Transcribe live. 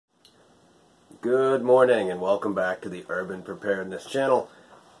Good morning and welcome back to the Urban Preparedness Channel.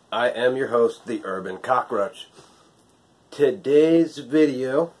 I am your host, the Urban Cockroach. Today's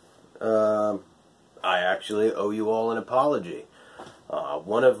video, I actually owe you all an apology.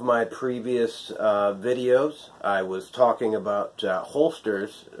 One of my previous videos, I was talking about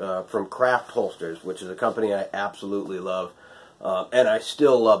holsters from Craft Holsters, which is a company I absolutely love, and I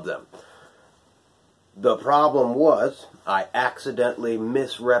still love them. The problem was, I accidentally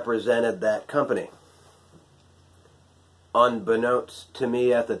misrepresented that company. Unbeknownst to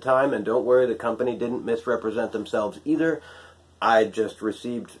me at the time, and don't worry, the company didn't misrepresent themselves either. I just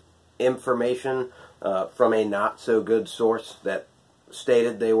received information from a not-so-good source that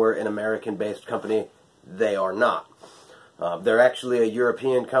stated they were an American-based company. They are not. They're actually a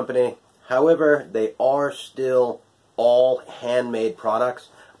European company. However, they are still all handmade products.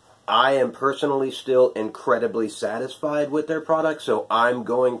 I am personally still incredibly satisfied with their products, so I'm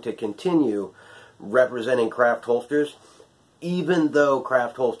going to continue representing Craft Holsters, even though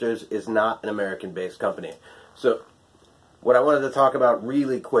Craft Holsters is not an American-based company. So, what I wanted to talk about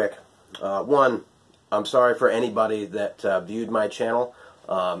really quick, one, I'm sorry for anybody that viewed my channel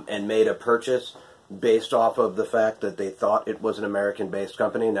and made a purchase based off of the fact that they thought it was an American-based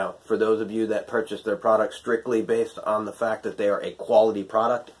company. Now, for those of you that purchase their products strictly based on the fact that they are a quality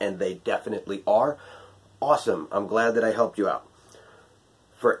product, and they definitely are, awesome. I'm glad that I helped you out.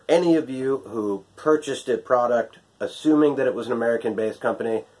 For any of you who purchased a product assuming that it was an American-based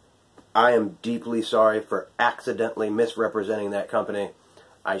company, I am deeply sorry for accidentally misrepresenting that company.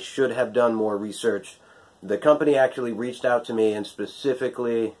 I should have done more research. The company actually reached out to me and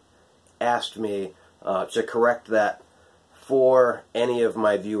specifically asked me to correct that for any of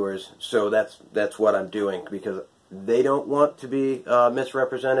my viewers, so that's what I'm doing, because they don't want to be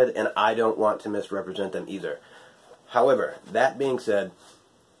misrepresented, and I don't want to misrepresent them either. However, that being said,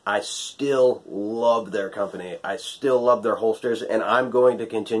 I still love their company. I still love their holsters, and I'm going to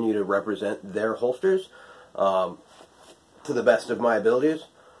continue to represent their holsters to the best of my abilities.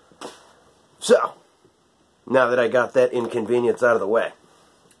 So, now that I got that inconvenience out of the way,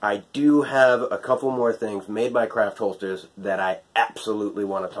 I do have a couple more things made by Craft Holsters that I absolutely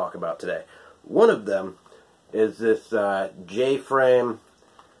want to talk about today. One of them is this J-frame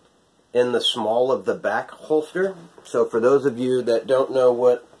in the small of the back holster. So for those of you that don't know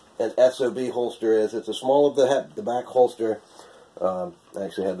what an S.O.B holster is, it's a small of the back holster. I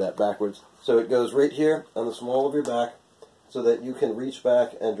actually had that backwards. So it goes right here on the small of your back so that you can reach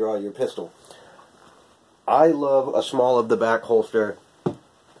back and draw your pistol. I love a small of the back holster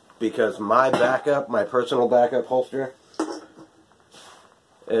because my personal backup holster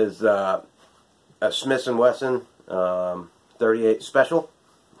is a Smith & Wesson 38 Special.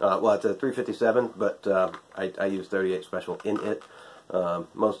 Well, it's a 357, but I use 38 Special in it,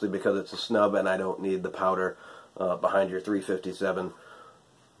 mostly because it's a snub and I don't need the powder behind your 357.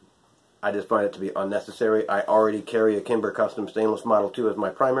 I just find it to be unnecessary. I already carry a Kimber Custom Stainless Model 2 as my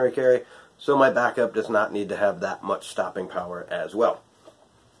primary carry, so my backup does not need to have that much stopping power as well.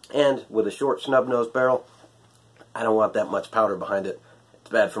 And with a short snub-nosed barrel, I don't want that much powder behind it. It's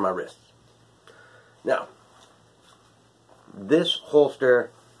bad for my wrists. Now, this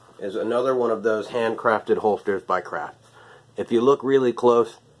holster is another one of those handcrafted holsters by Craft. If you look really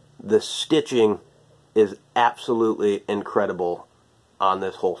close, the stitching is absolutely incredible on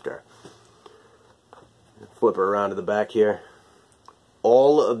this holster. Flip her around to the back here.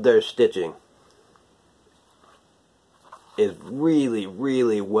 All of their stitching is really,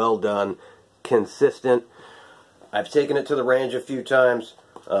 really well done, consistent. I've taken it to the range a few times.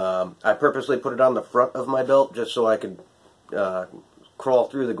 I purposely put it on the front of my belt just so I could crawl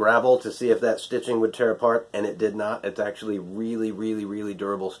through the gravel to see if that stitching would tear apart, and it did not. It's actually really, really, really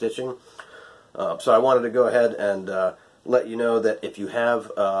durable stitching. So I wanted to go ahead and let you know that if you have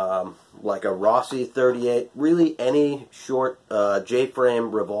like a Rossi 38, really any short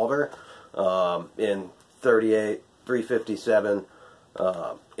J-frame revolver in 38, 357,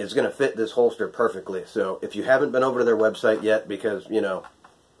 is going to fit this holster perfectly. So if you haven't been over to their website yet, because, you know,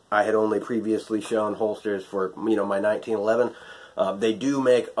 I had only previously shown holsters for, you know, my 1911, they do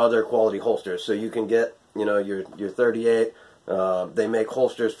make other quality holsters. So you can get, you know, your 38. They make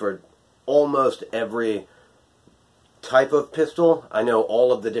holsters for almost every type of pistol. I know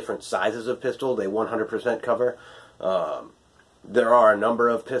all of the different sizes of pistol they 100% cover. There are a number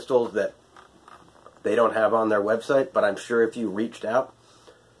of pistols that they don't have on their website, but I'm sure if you reached out,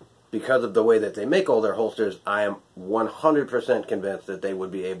 because of the way that they make all their holsters, I am 100% convinced that they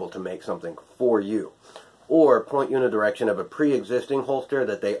would be able to make something for you, or point you in the direction of a pre-existing holster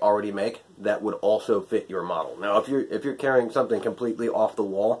that they already make that would also fit your model. Now, if you're carrying something completely off the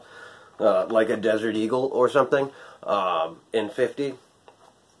wall, like a Desert Eagle or something, in 50,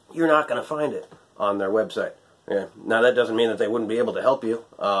 you're not going to find it on their website. Yeah. Now, that doesn't mean that they wouldn't be able to help you,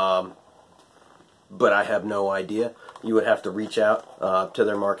 but I have no idea. You would have to reach out to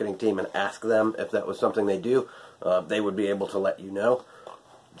their marketing team and ask them if that was something they do. They would be able to let you know.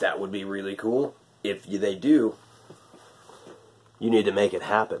 That would be really cool. If they do, you need to make it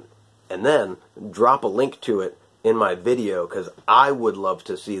happen. And then drop a link to it in my video, because I would love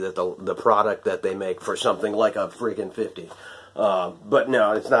to see that the product that they make for something like a freaking 50. But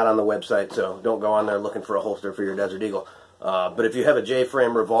no, it's not on the website, so don't go on there looking for a holster for your Desert Eagle. But if you have a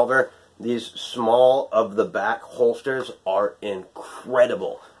J-frame revolver, these small of the back holsters are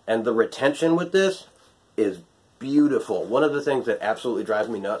incredible. And the retention with this is beautiful. One of the things that absolutely drives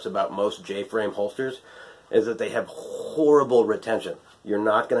me nuts about most J-frame holsters is that they have horrible retention. You're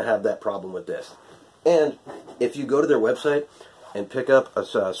not going to have that problem with this. And if you go to their website and pick up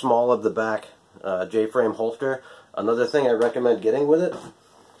a small of the back J-frame holster, another thing I recommend getting with it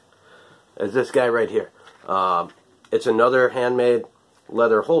is this guy right here. It's another handmade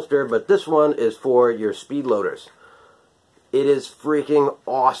leather holster, but this one is for your speed loaders. It is freaking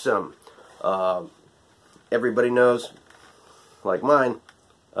awesome. Everybody knows, like mine,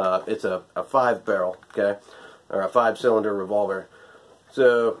 it's a 5-barrel, okay, or a 5-cylinder revolver.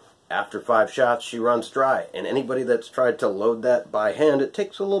 So after 5 shots, she runs dry. And anybody that's tried to load that by hand, it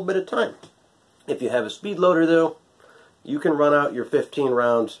takes a little bit of time. If you have a speed loader, though, you can run out your 15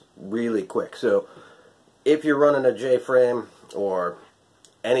 rounds really quick. So if you're running a J-frame or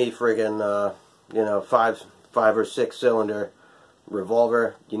any friggin', 5 or 6 cylinder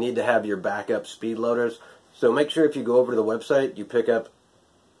revolver, you need to have your backup speed loaders. So make sure if you go over to the website, you pick up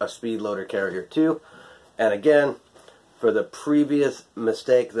a speed loader carrier too. And again, for the previous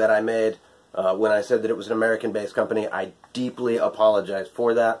mistake that I made when I said that it was an American-based company, I deeply apologize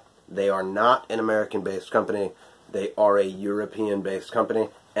for that. They are not an American-based company. They are a European-based company.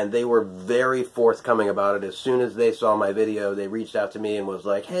 And they were very forthcoming about it. As soon as they saw my video, they reached out to me and was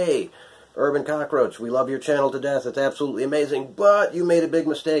like, hey, Urban Cockroach, we love your channel to death. It's absolutely amazing, but you made a big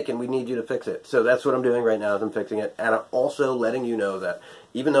mistake and we need you to fix it. So that's what I'm doing right now, is I'm fixing it. And I'm also letting you know that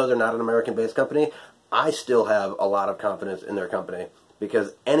even though they're not an American-based company, I still have a lot of confidence in their company,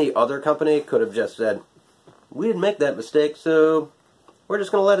 because any other company could have just said, we didn't make that mistake, so we're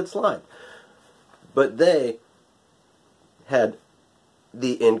just going to let it slide. But they had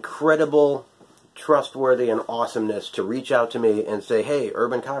the incredible trustworthy and awesomeness to reach out to me and say, hey,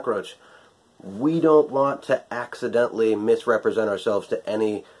 Urban Cockroach, we don't want to accidentally misrepresent ourselves to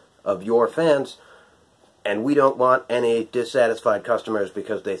any of your fans, and we don't want any dissatisfied customers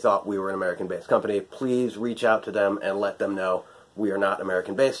because they thought we were an American-based company. Please reach out to them and let them know we are not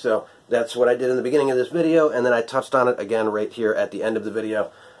American-based. So that's what I did in the beginning of this video, and then I touched on it again right here at the end of the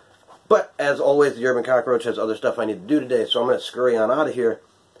video. But as always, the Urban Cockroach has other stuff I need to do today, so I'm going to scurry on out of here.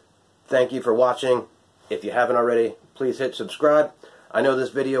 Thank you for watching. If you haven't already, please hit subscribe. I know this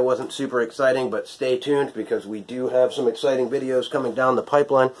video wasn't super exciting, but stay tuned because we do have some exciting videos coming down the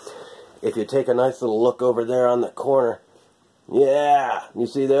pipeline. If you take a nice little look over there on the corner, yeah, you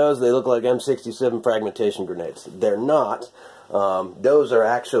see those? They look like M67 fragmentation grenades. They're not. Those are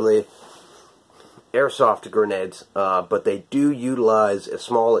actually airsoft grenades, but they do utilize a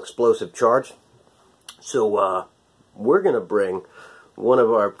small explosive charge. So we're going to bring one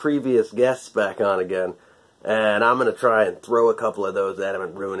of our previous guests back on again, and I'm going to try and throw a couple of those at him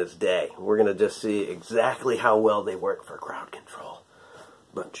and ruin his day. We're going to just see exactly how well they work for crowd control.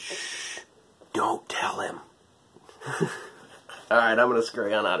 But shh, don't tell him. Alright, I'm going to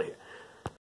scurry on out of here.